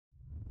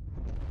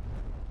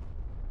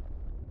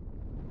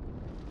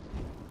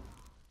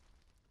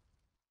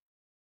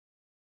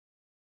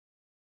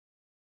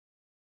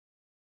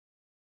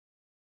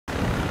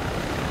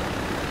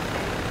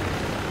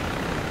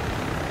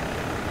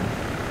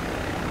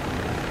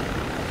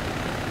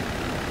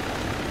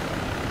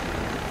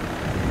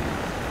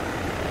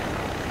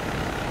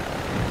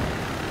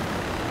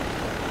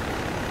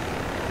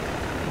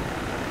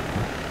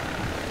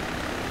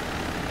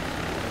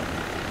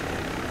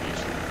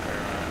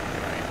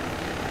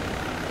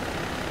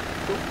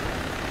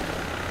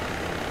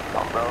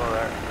Umbrella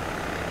there.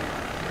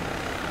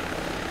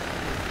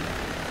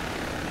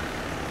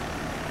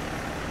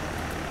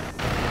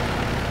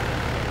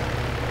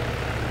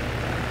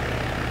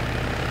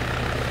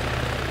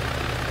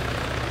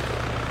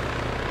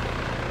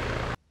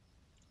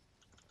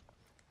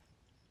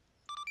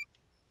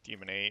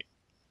 Demon 8,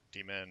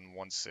 Demon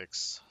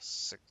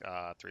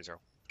 1630.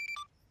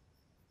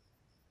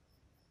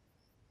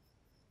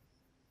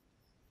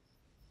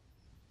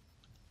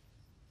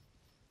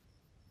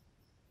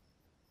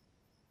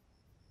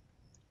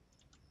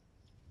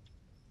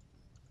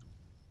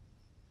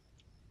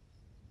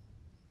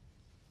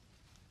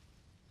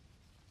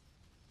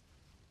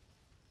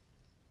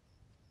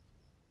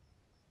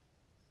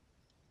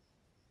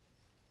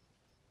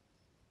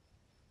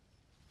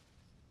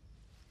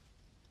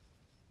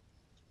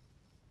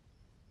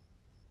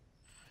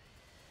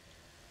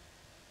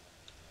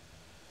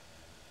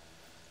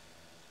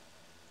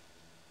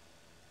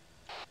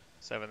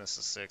 Seven, this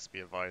is 6. Be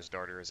advised,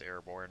 Darter is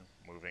airborne,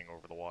 moving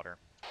over the water.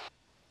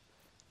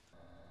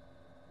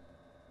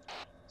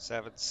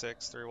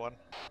 7631.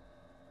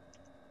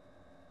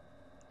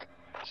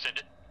 Send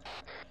it.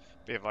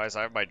 Be advised,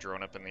 I have my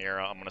drone up in the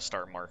air. I'm gonna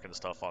start marking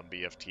stuff on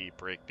BFT.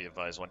 Break. Be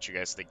advised, once you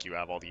guys think you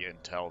have all the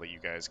intel that you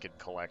guys can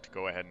collect,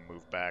 go ahead and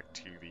move back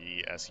to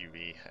the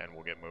SUV, and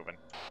we'll get moving.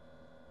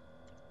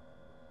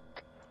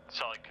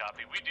 Solid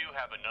copy. We do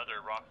have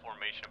another rock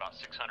formation about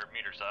 600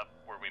 meters up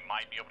where we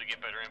might be able to get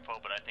better info,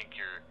 but I think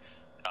your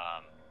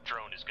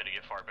drone is going to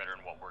get far better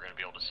than what we're going to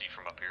be able to see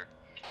from up here.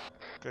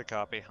 Good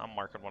copy. I'm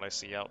marking what I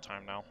see out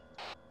time now.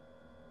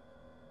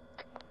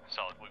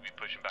 Solid. We'll be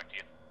pushing back to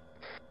you.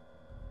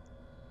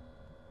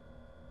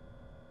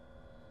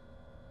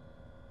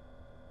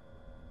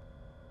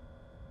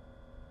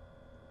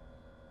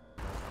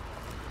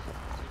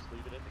 Just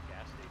leave it at the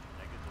gas station.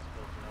 I get this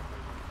filter up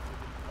right when we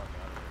get the fuck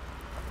out of there.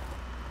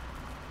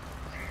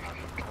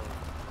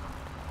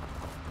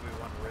 Do we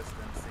want to risk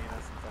them seeing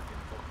us in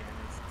fucking full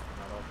canyons since we're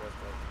not all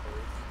dressed like the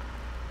police?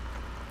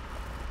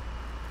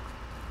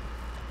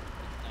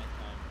 It's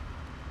nighttime.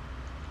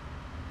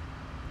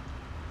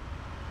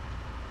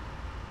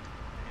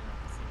 You know,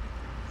 see me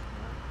canyons and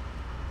that.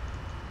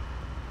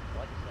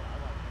 Like I said, I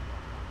like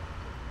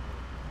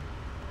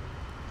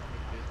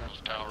business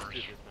towers.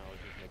 Business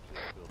knowledge is make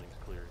sure the building's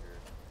clear here.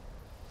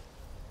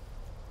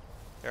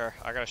 Here,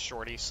 I got a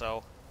shorty,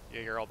 so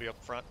yeah, here, I'll be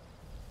up front.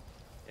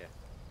 Yeah.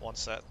 One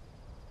set.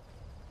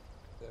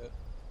 That.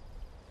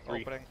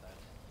 Opening.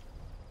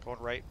 Going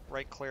right,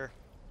 right clear.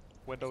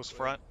 Windows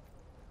front.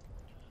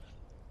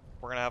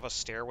 We're gonna have a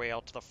stairway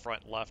out to the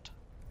front left.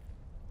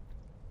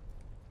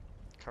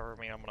 Cover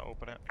me, I'm gonna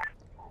open it.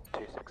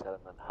 267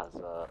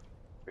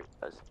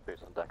 has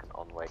boots on deck and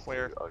on way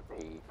Clear. to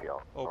OP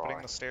for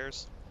Opening the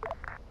stairs. On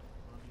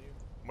you.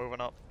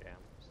 Moving up. Yeah,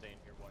 I'm staying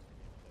here watching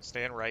you.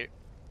 Staying right.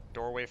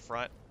 Doorway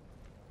front.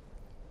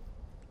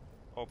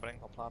 Opening.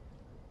 I'll pop.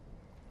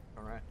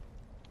 Alright.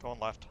 Going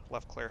left.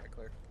 Left clear. Right,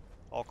 clear.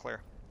 All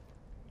clear.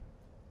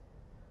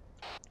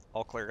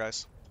 All clear,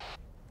 guys.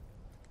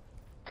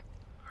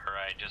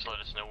 Alright, just let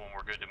us know when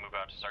we're good to move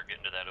out to start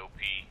getting to that OP.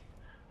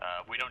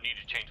 We don't need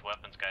to change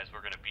weapons, guys. We're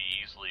going to be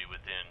easily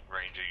within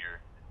range of your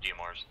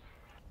DMRs.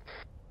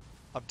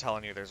 I'm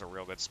telling you, there's a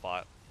real good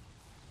spot.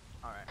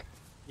 Alright.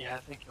 Yeah, I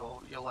think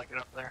you'll like it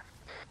up there.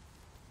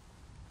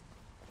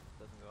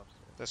 Doesn't go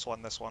upstairs.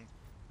 This one.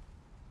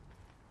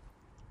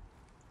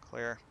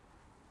 Clear.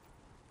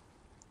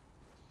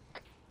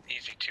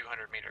 Easy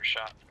 200-meter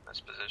shot from this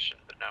position,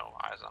 but no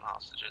eyes on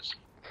hostages.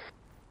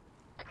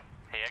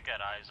 Hey, I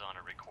got eyes on a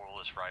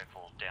recoilless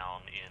rifle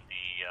down in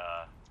the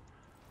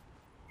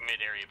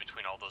mid-area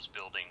between all those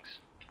buildings.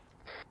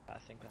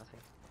 Passing.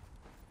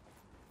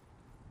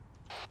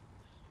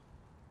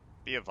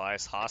 Be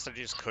advised,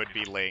 hostages could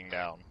be laying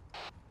down.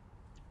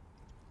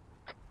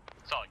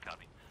 Solid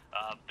copy.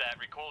 That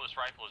recoilless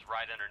rifle is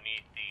right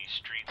underneath the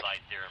street light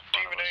there in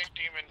front Demon of us. 8,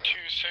 Demon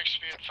 26,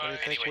 be advised. What do you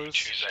think, Anyway,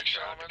 Luce?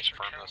 26 elements are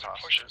currently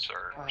pushing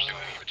we're still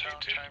in town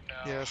time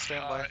now. Yeah,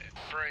 stand by.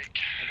 Break.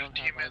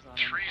 Demon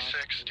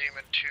 36,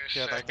 Demon 26.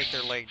 Yeah, I think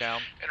they're laying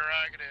down.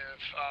 Interrogative.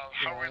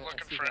 How are we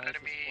looking for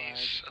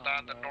enemies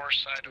on the north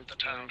side of the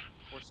town?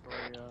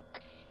 4-story,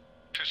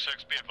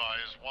 26, be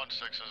advised,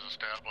 16 is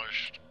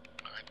established,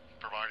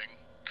 providing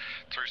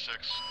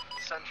 36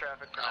 Send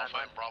traffic for Alpha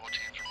 9-9. and Bravo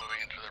teams are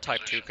moving into their Type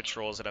 2 positions.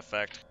 controls in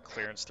effect.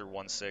 Clearance through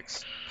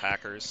 1-6.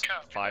 Packers.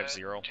 Copy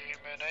 5-0. that.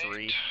 Demon 8,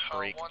 3.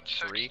 Break. 3.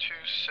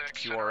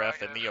 1626,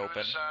 QRF in the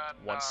open. who's on,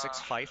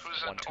 165.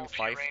 who's on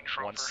 125. OP Range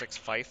Rover?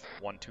 165.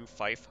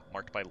 125.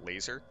 Marked by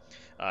laser.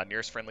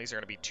 Nearest friendlies are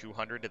going to be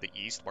 200 to the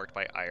east, marked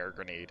by IR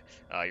grenade.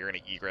 You're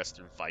going to egress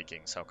through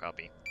Vikings. How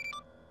copy?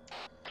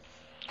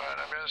 Alright,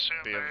 I'm gonna assume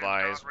Be they've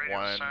advised, gone radio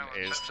one silence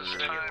is at this through-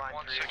 time. Line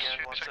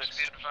 1626,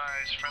 be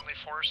advised, friendly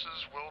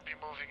forces will be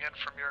moving in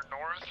from your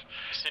north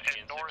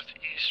and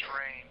northeast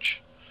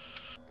range.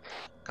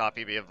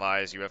 Copy, be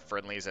advised, you have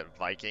friendlies at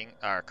Viking,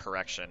 at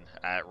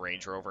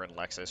Range Rover and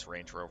Lexus,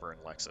 Range Rover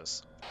and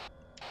Lexus.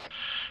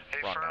 Hey,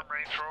 Wrong firm, map.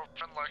 Range Rover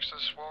and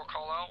Lexus will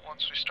call out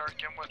once we start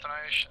getting within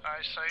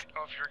eyesight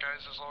of your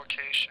guys'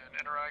 location.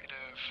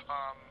 Interrogative,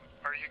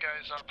 are you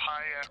guys up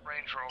high at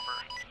Range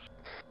Rover?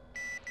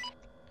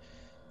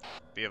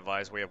 Be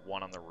advised, we have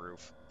one on the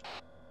roof.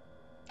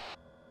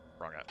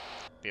 Wrong map.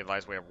 Be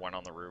advised, we have one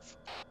on the roof.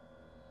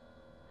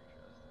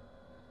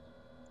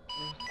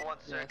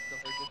 1-6.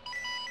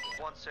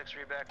 1-6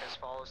 reback as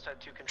follows. Type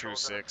 2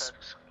 controls. 2-6.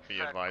 Be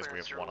advised, we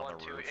have one on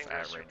the roof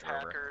at Range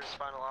Rover. Packers,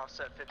 final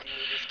offset 50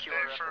 meters.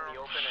 QRF in the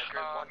open at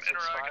grid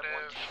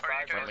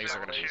 165. Friendlies are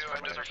going to be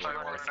spreading to the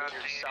north. The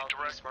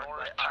direct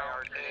north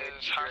town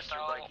is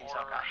hostile or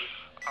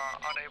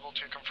unable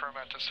to confirm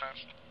at this time.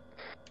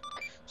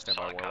 Stand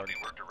by, Warlord. Copy,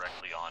 we're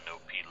directly on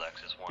OP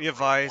Lexus 1. Be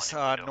advised,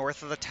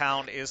 north of the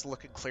town is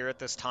looking clear at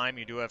this time.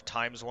 You do have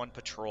 ×1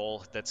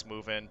 patrol that's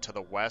moving to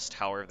the west.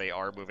 However, they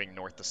are moving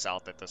north to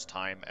south at this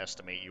time.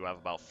 Estimate you have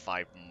about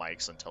 5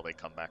 mics until they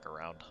come back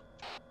around.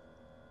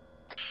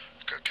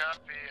 Good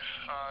copy.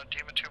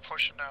 Demon 2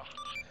 pushing now.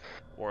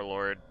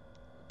 Warlord,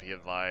 be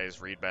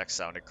advised, readback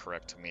sounded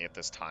correct to me at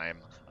this time.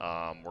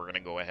 We're going to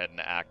go ahead and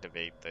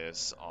activate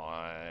this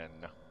on...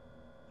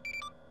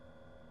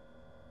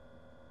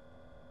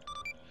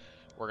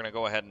 We're going to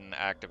go ahead and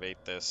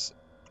activate this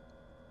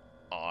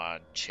on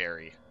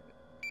Cherry.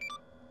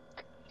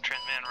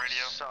 Transman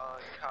radio.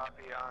 Solid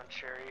copy on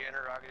Cherry.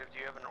 Interrogative, do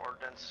you have an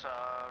ordnance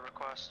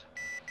request?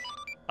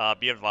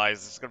 Be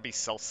advised, this is going to be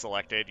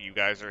self-selected. You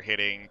guys are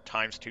hitting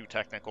 ×2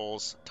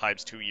 technicals,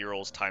 ×2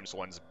 Urals,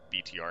 ×1's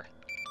BTR.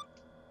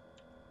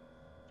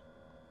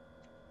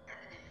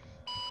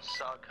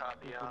 Solid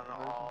copy on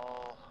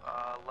all.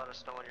 Let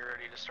us know when you're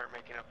ready to start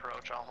making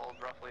approach. I'll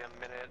hold roughly a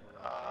minute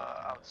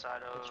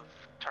outside of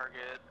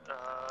target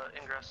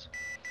ingress.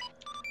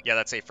 Yeah,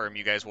 that's a firm.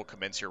 You guys will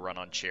commence your run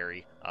on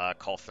Cherry.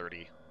 Call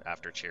 30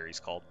 after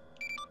Cherry's called.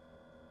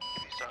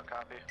 Solid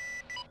copy.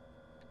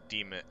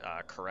 Demon,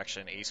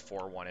 correction,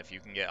 Ace-4-1. If you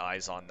can get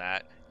eyes on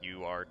that,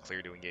 you are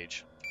clear to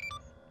engage.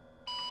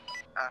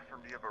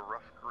 Affirm, do you have a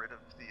rough grid of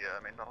the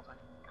main battle tank?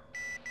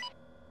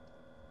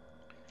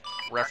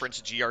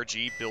 Reference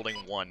GRG,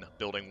 building 1,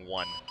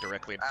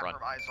 directly in front.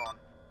 Affirm, eyes on.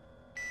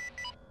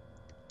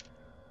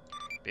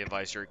 Be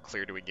advised, you're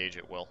clear to engage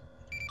at will.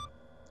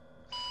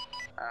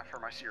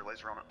 Affirm, I see your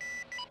laser on it.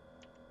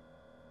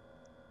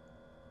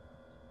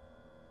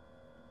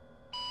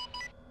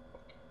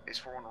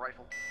 Ace-4-1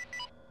 rifle.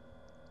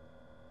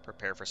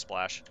 Prepare for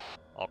splash.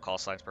 All call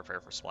signs prepare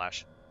for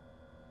splash.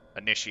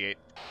 Initiate.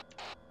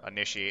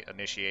 Initiate. Guy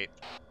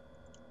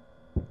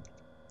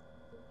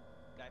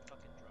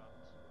fucking dropped.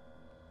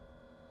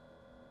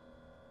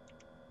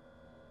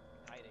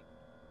 Hiding.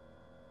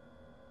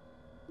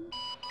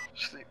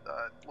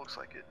 Looks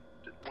like it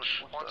went with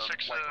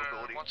 1-6, light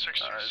mobility.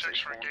 1626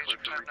 for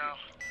engagement time now.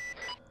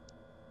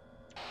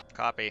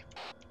 Copy.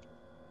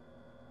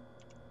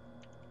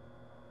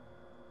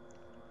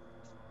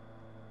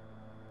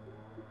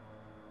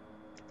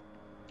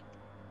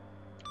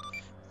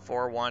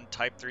 (4-1)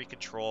 Type 3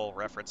 control.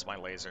 Reference my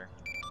laser.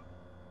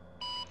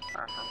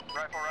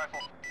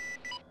 Rifle.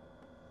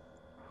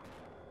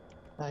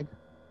 Tag.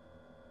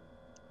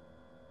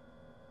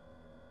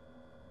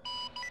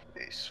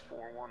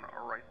 Ace-4-1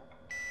 a rifle.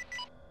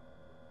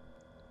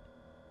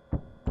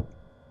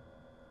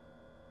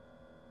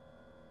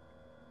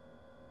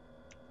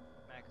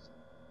 Max.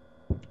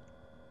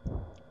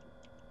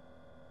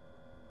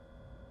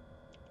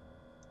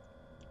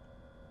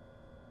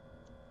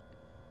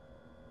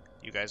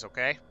 You guys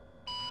okay?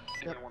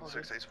 Yep,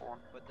 1-6, Ace-4-1.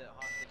 But the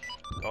hostage.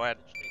 Go ahead.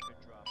 Hostage taker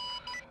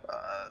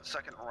dropped.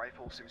 Second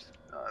rifle seems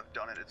to have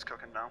done it. It's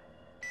cooking now.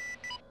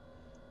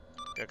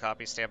 Good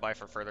copy. Stand by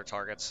for further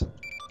targets.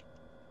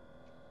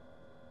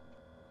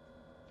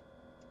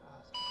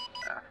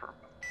 Affirm.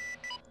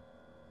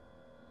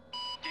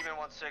 Demon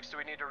 1-6, do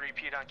we need to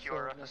repeat on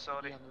QRF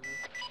facility?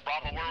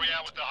 Bravo, where are we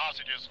at with the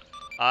hostages?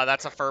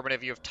 That's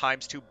affirmative. You have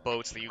 ×2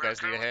 boats that you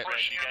guys need to hit.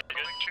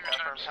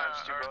 Affirm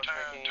 ×2 boats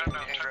making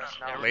ingress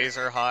now.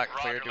 Laser hot,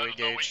 clear Roger, to let us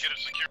know we engage. get it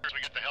secured so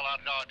we get the hell out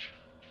of Dodge.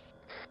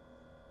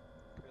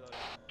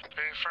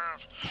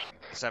 Affirm.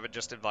 7,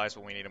 just advise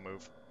when we need to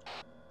move.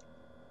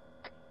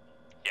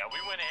 Yeah, we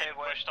went ahead and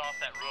pushed off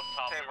that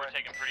rooftop. We were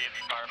taking pretty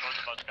heavy fire. Both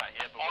of us got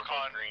hit, but we're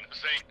both green.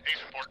 Zane,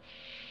 Ace report.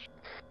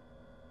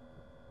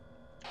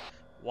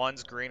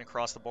 1's green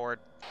across the board.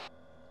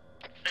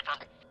 Affirm.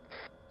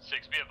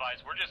 6, be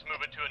advised, we're just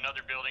moving to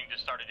another building to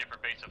start a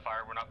different base of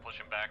fire. We're not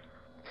pushing back.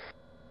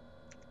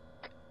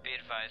 Be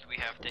advised, we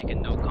have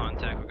taken no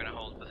contact. We're gonna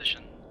hold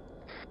position.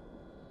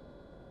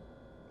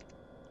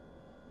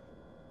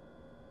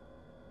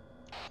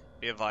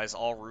 Be advised,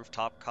 all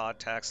rooftop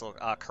contacts.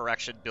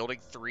 Correction, building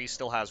 3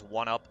 still has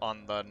 1 up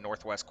on the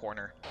northwest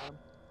corner.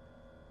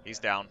 He's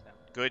down.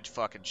 Good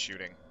fucking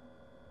shooting.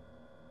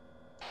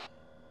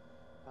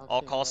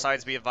 All call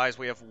signs, be advised,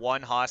 we have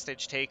 1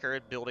 hostage taker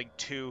in building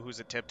 2 who's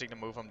attempting to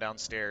move him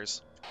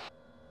downstairs.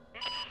 Be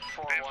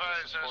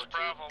advised, as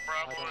Bravo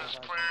is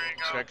clearing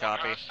Good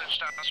copy. hostage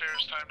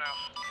downstairs time now.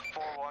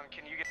 4-1,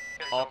 can you get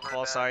All over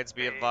call that signs,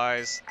 be base?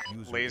 advised,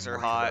 laser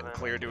hot,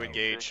 clear to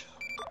engage.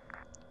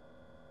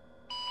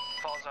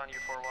 Falls on you,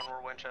 4-1.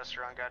 We're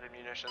Winchester on guided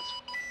munitions.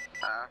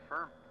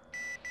 Affirm.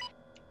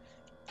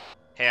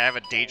 Hey, I have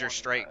a danger 4-1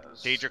 strike,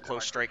 has danger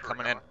close strike micro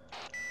coming in.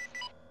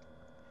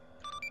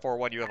 Yellow.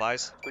 4-1, you have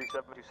eyes?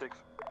 3726.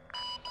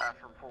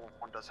 Affirm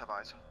 4-1 does have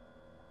eyes.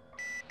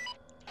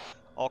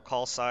 All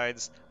call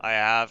signs. I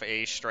have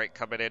a strike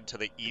coming in to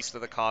the east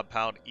of the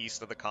compound,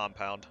 east of the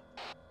compound.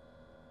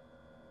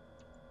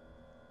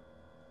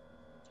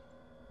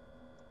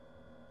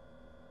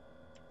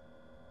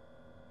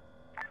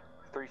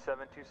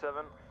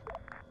 $3727.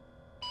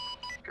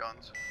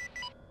 Guns.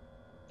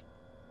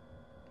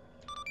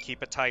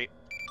 Keep it tight.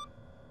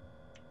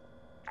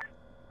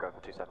 Go for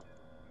 27.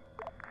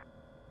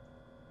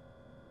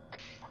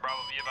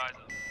 Bravo, be advised.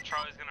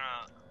 Charlie's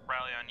gonna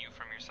rally on you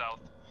from your south.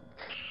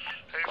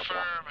 Hey,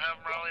 firm, have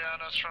them rally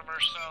on us from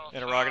our south.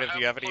 Interrogative, do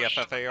you have any push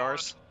to the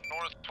FFARs?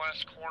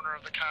 Northwest corner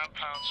of the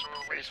compound, so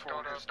we Base can go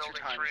 4 to has 2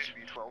 building times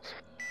 3. CB12s.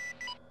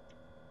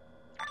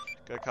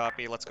 Good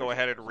copy. Let's go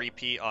ahead and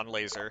repeat on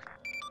laser.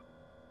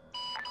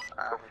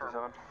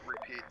 Affirm.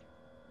 Repeat.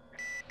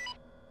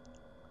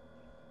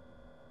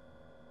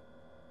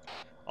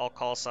 All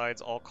call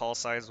signs,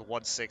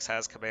 1-6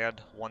 has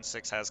command,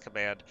 1-6 has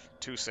command,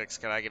 2-6,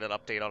 can I get an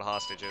update on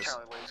hostages?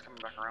 Charlie Lady's coming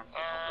back around.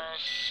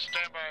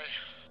 Stand by.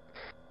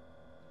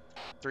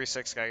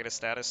 3-6, can I get a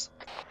status?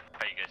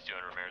 How you guys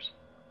doing, Ramirez?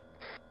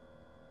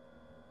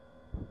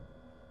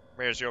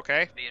 Ramirez, you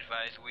okay? Be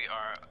advised, we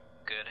are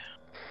good.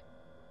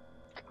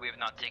 We have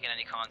not taken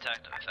any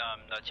contact,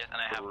 not yet, and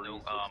I have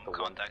no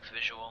contacts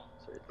visual.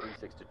 Sorry,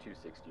 36 to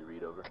 26, do you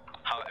read over?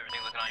 How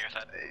everything looking on your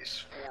side?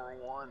 Ace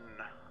 4-1.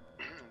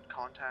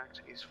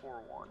 Contact Ace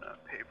 4-1.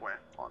 Paveway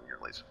on your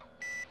laser.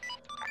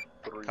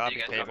 Copy,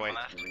 you guys Paveway.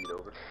 have You read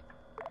over.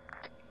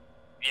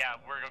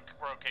 Yeah, we're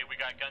okay. We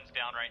got guns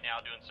down right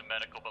now doing some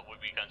medical, but we'll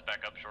be guns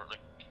back up shortly.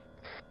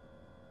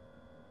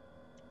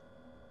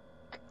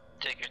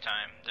 Take your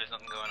time, there's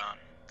nothing going on.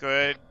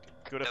 Good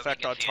Nobody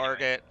effect can on see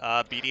target.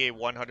 BDA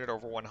 100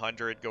 over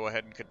 100, go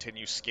ahead and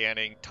continue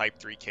scanning. Type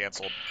 3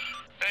 canceled.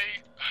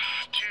 Hey,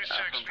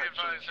 2-6, be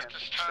advised at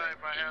this time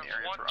I have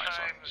 1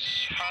 times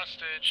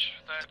hostage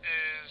that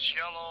is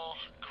yellow,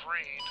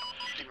 green.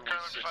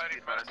 Currently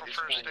fighting medical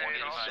first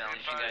aid. Also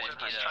be advised at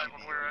this time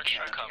when we were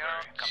extracting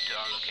out. Come to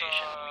our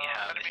location, we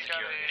have Enemy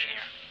got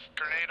a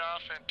grenade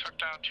off and took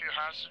down 2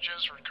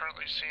 hostages. We're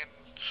currently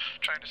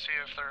trying to see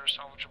if they're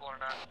salvageable or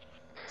not.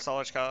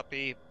 Solid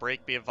copy.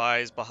 Break, be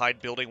advised.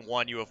 Behind building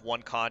 1, you have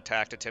 1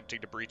 contact attempting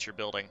to breach your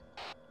building.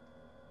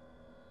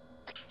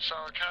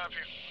 Solid copy.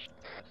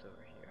 That's over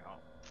here.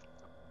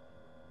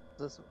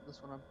 This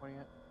one I'm pointing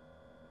at?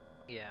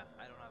 Yeah,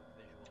 I don't have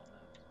visual on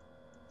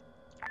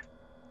that.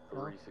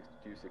 36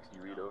 to 26,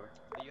 you read over.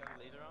 Do you have a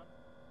laser on?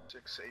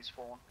 6 Ace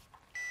 4-1.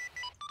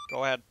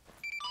 Go ahead.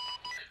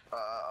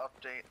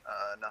 Update.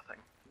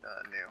 Nothing.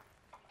 New.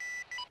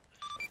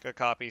 Good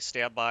copy.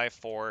 Stand by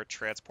for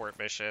transport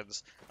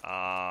missions.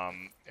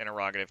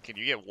 Interrogative, can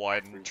you get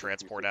 1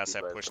 transport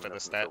asset pushed to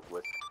this net?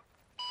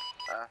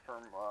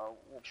 Affirm.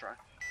 We'll try.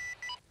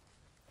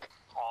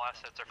 All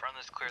assets are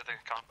friendly, clear the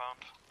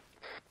compound.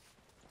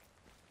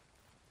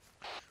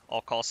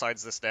 All call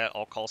signs this net,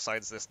 all call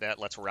signs this net.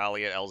 Let's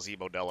rally at LZ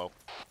Modelo.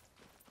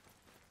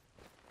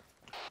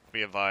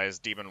 Be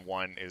advised, Demon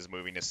 1 is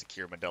moving to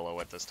secure Modelo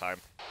at this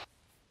time.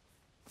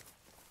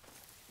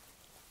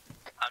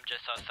 I'm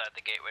just outside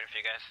the gate waiting for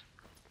you guys.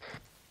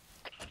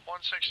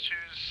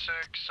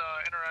 1626,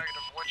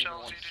 interrogative, which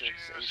LZ did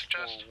you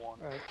suggest?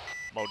 Alright,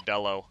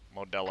 Modelo.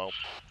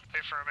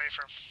 A-firm. I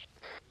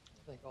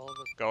think all of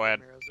us Go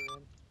ahead. Ramirez are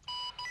in.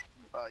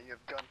 You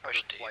have gunfighter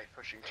flight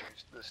pushing to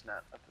this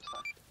net at this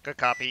time. Good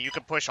copy. You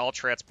can push all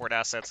transport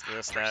assets to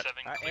this net.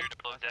 37 clear to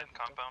below dead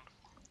compound.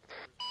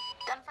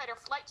 Gunfighter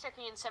flight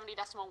checking in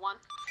 70.1.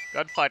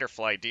 Gunfighter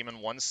flight, Demon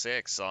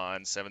 1-6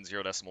 on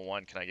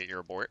 70.1. Can I get your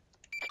abort?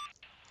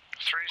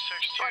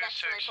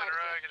 3626,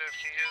 interrogative,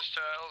 can you get us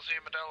to LZ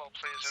Modelo,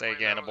 please? Say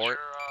again, abort.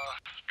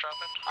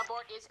 Drop-in?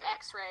 Abort is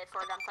X-ray for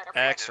gunfighter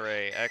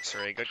flight.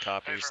 X-ray. Good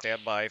copy.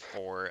 Stand by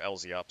for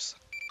LZ ups.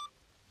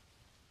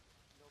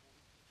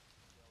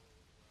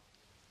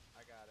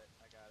 I got it.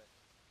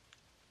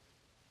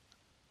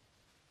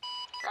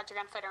 Roger,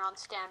 gunfighter on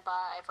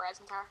standby,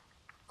 Verizon Tower.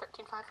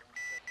 13-5.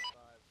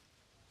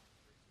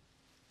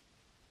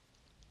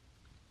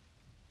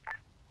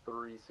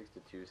 36 to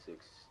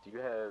 26. Do you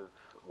have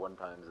 1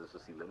 times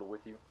SOC little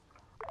with you?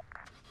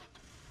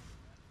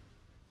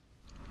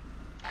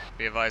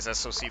 Be advised,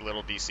 SOC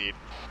little DC'd.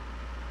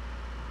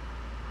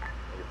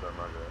 Negative,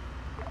 Margaret.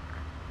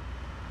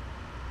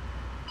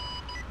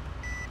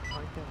 I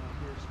cannot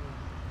hear Smith.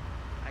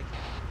 I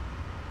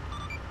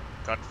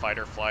can't.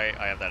 Gunfighter flight,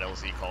 I have that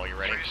LZ call. You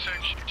ready?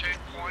 36, you take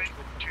point.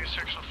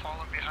 26 will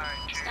fall in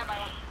behind. Standby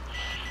 1.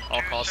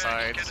 All call 26,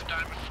 signs. get a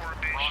diamond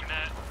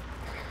formation.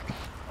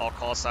 All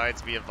call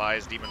signs, be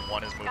advised, Demon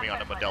 1 is moving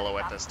onto Modelo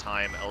at this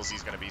time. LZ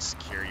is going to be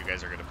secure, you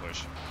guys are going to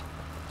push.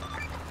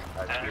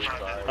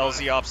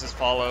 LZ ops as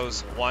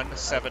follows: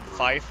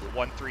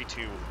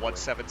 175-132,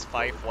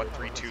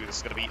 175-132. This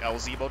is going to be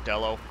LZ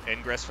Modelo.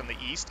 Ingress from the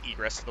east,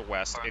 egress to the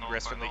west.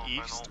 Ingress from the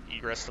east,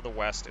 egress to the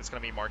west. It's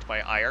going to be marked by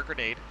IR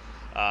grenade.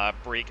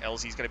 Break.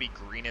 LZ is going to be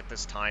green at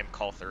this time.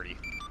 Call 30.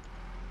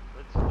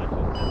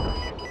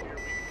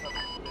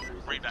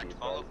 Read back to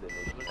follow.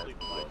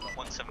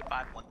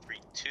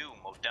 175-132,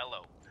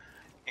 Modelo.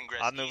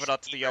 Ingress I'm moving east,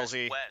 up to the egress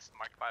LZ. west,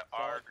 marked by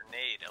R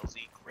grenade.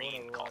 LZ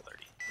green. Call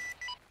 30.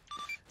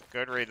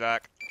 Good read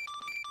back.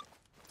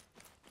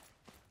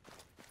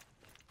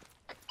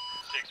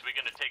 6, we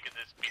gonna be taking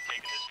this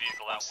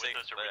vehicle out with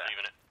us, or we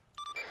leaving it?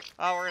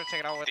 Oh, we're gonna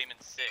take it out with. Demon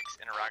 6,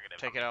 interrogative.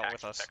 Take it out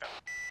with us.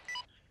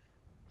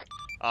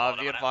 Hold on,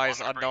 Be I'm advised,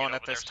 gonna bring it unknown over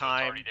at this there, so it's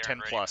time. already there 10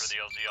 and ready plus. for the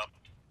LZ up.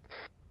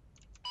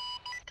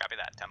 Copy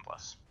that. 10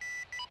 plus.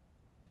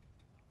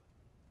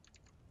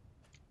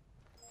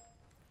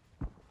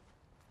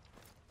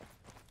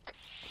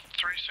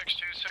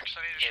 3626,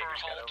 I need a short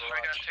hold. I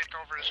gotta take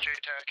over his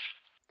JTAC.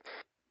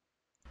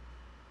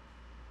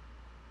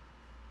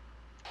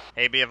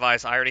 Hey, be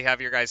advised, I already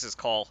have your guys'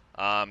 call.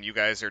 You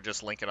guys are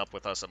just linking up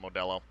with us at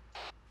Modelo.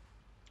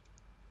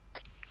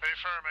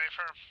 A-firm.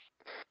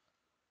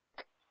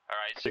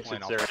 Alright, 6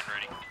 and ready.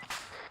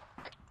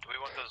 Do we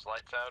want those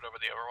lights out over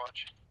the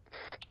Overwatch?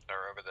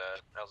 Or over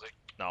the LZ?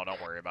 No, don't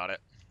worry about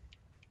it.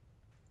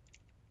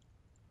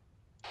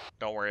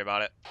 Don't worry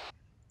about it.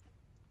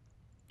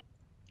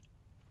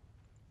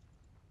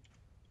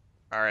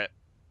 Alright.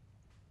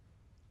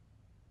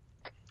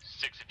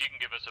 6, if you can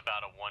give us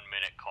about a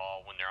 1-minute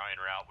call when they're en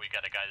route. We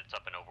got a guy that's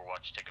up in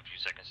Overwatch. Take a few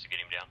seconds to get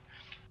him down.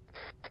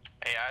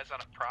 Hey, eyes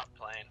on a prop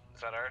plane.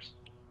 Is that ours?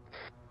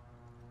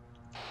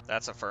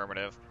 That's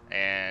affirmative.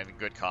 And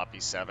good copy,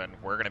 7.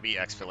 We're going to be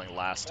exfilling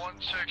last.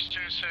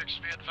 1626,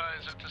 be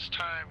advised at this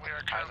time we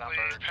are currently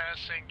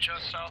passing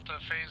just south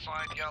of phase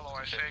line yellow.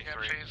 I say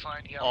again, phase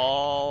line yellow.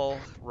 All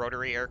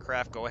rotary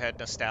aircraft, go ahead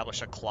and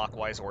establish a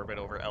clockwise orbit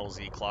over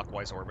LZ.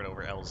 Clockwise orbit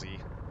over LZ.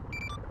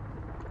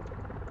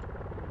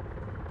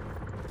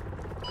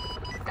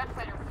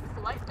 Gunfighter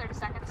flight, 30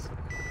 seconds.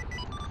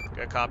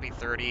 Good copy,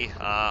 30.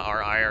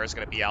 Our IR is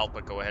going to be out,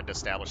 but go ahead and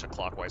establish a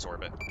clockwise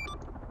orbit.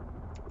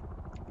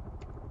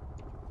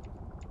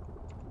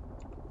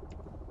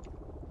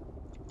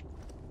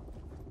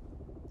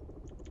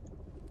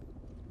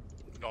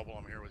 Double,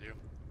 I'm here with you.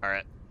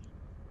 Alright.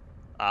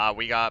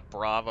 We got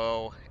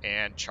Bravo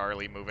and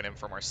Charlie moving in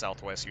from our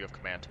southwest. You have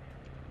command.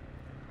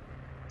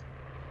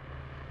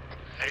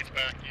 8's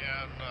back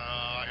in,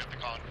 I hit the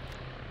con.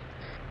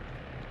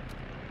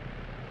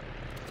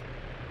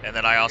 And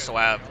then I also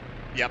have,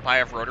 I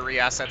have rotary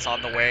assets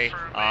on the way,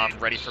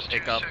 ready for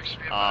pickup.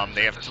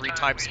 They have 3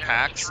 times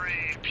packs. 3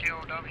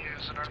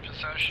 POWs in our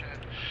possession.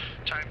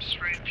 Times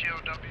 3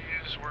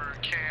 POWs were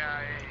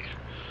KIA.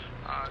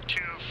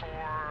 2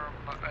 for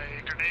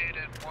a grenade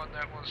and 1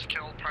 that was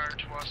killed prior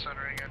to us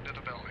entering into the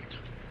building.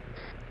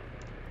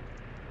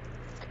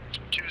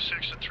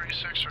 26 and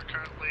 36 are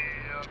currently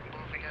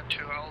moving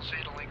into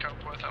LZ to link up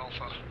with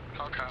Alpha.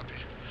 I'll copy.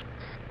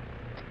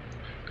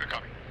 Good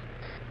copy.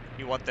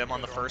 You want them on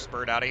the first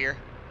bird out of here?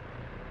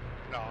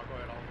 No, I'll go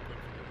ahead, I'll look for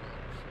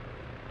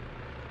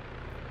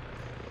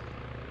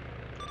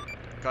the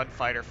others.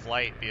 Gunfighter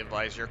flight, be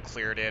advised you're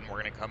cleared in.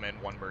 We're going to come in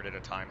 1 bird at a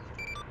time.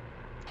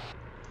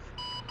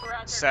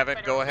 7,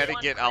 go ahead and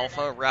get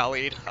Alpha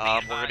rallied.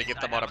 We're going to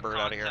get them on a bird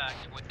out of here.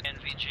 With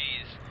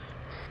NVGs.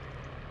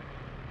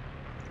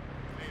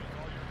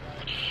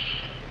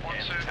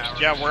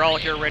 Yeah, we're all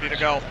here ready to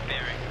go.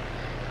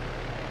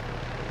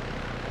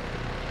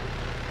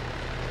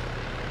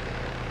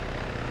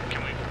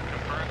 Can we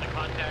confirm the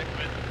contact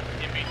with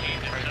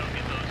NVGs and so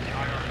get those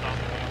IRs off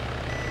the wall?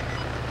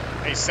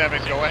 Hey,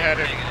 7, go ahead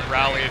and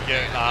rally and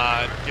get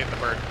the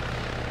bird.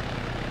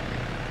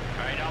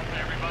 Alright, Alpha,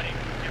 everybody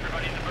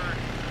in the bird.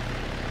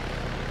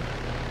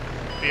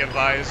 Be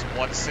advised,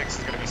 1-6 is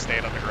going to be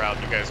staying on the ground.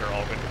 You guys are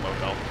all good to load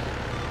though.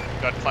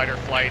 Gunfighter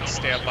flight,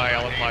 stand by,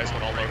 I'll advise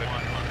when all loaded.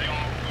 Are they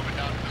all moving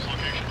down to this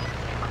location?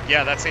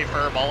 Yeah, that's a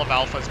firm. All of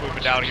Alpha's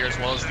moving down here as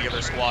well as the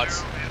other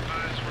squads.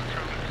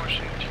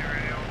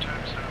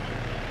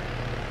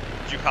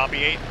 Did you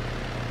copy 8?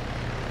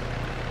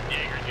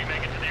 Jaeger, did you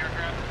make it to the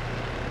aircraft?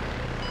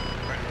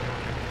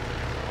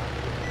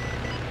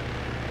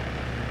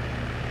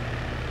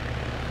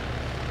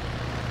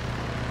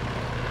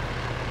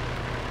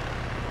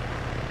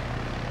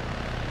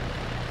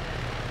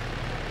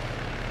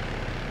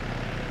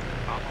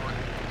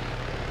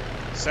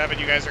 Seven,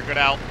 you guys are good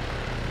out.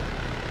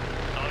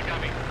 Solid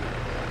copy.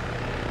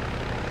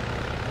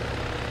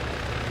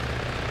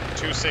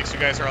 2-6, you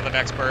guys are on the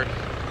next bird.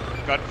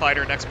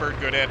 Gunfighter, next bird,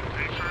 good in.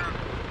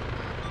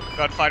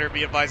 Gunfighter,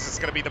 be advised, it's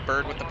going to be the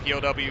bird with the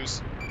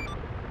POWs.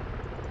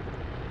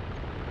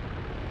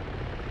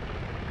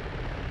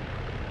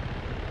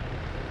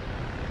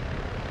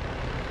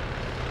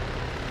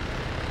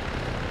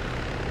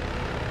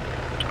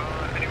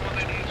 Anyone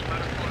that needs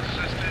medical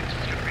assistance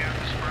is going to be on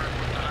this bird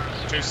with the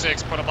house.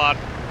 2-6, put them on.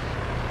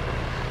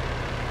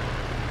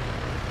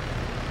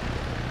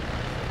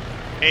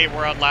 Hey,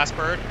 we're on last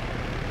bird.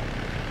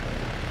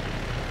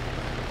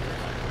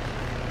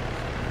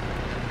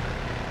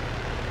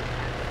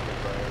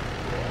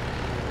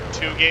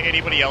 2, get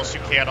anybody else you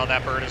can on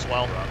that bird as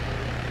well.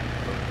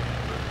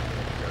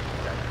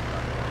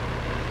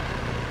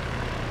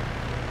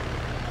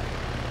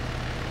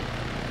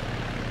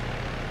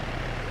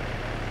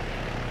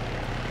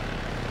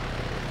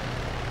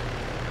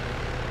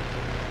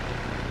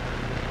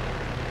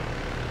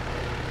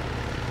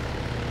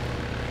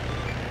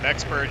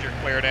 Next bird, you're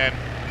cleared in.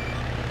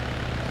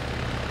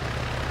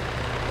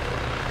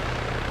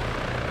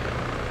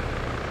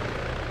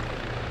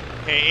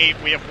 Okay,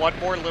 8, we have one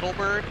more little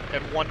bird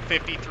and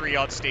 153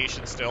 on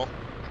station still.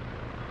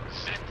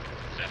 6,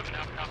 7,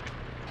 now copy.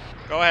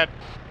 Go ahead.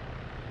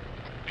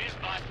 Be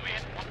advised, we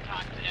had one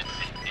time to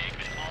S.T10,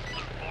 but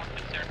also fourth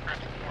this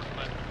aircraft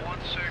forklift.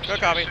 1626, Good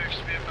copy.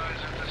 be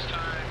advised at this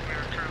time, we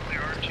are currently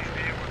RTV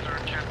with our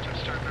captain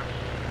starting up.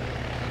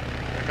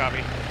 Good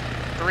copy.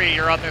 3,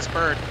 you're on this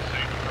bird.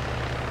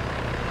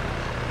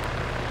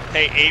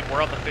 Hey, 8,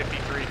 we're on the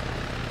 53.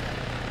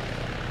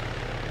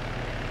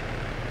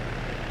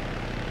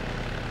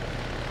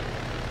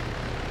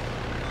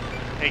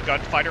 Hey,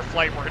 gunfighter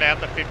flight, we're going to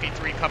have the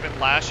 53 come in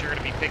last. You're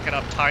going to be picking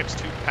up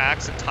 ×2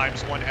 packs and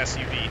 ×1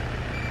 SUV.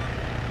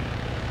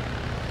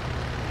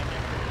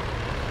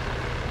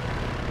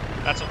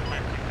 That's what we're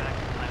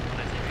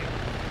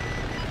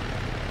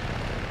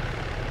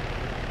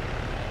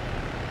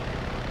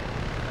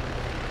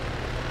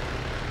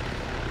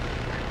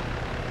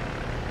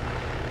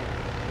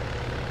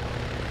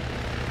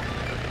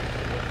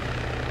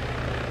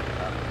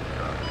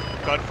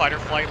gunfighter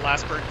flight,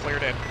 last bird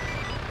cleared in.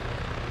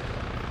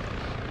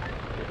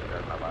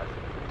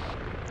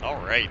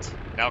 Alright.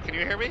 Now can you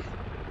hear me?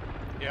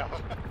 Yeah.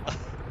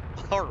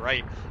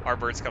 Alright. Our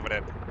bird's coming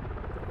in.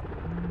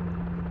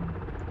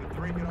 Did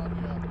 3 get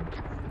on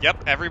yet?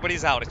 Yep,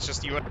 everybody's out. It's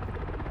just you and...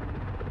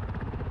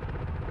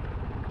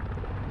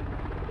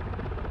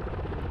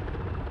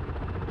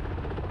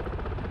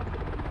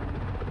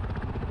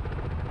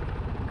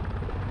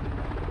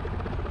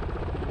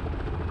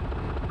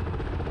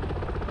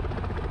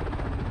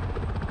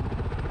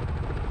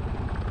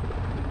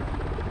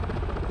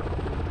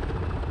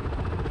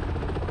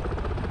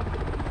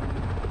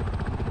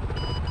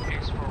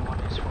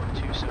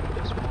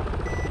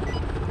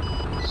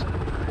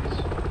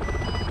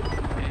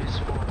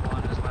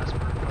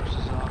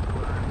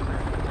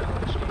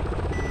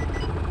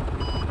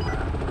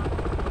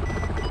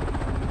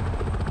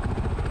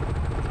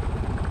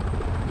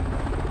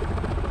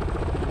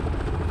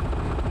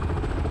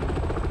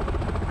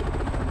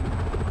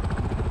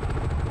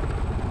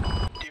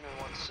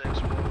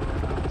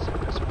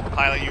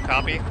 Pilot, you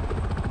copy?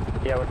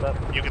 Yeah, what's up?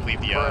 You can lead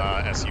the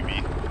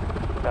SUV.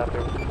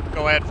 Copy.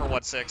 Go ahead for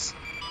 1-6.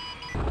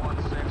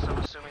 1-6, I'm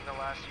assuming the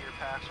last of your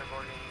packs are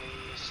boarding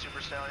the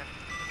Super Stallion.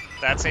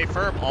 That's a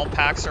firm. All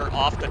packs are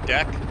off the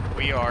deck.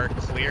 We are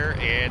clear,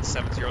 and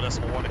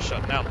 70.1 is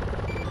shutting out.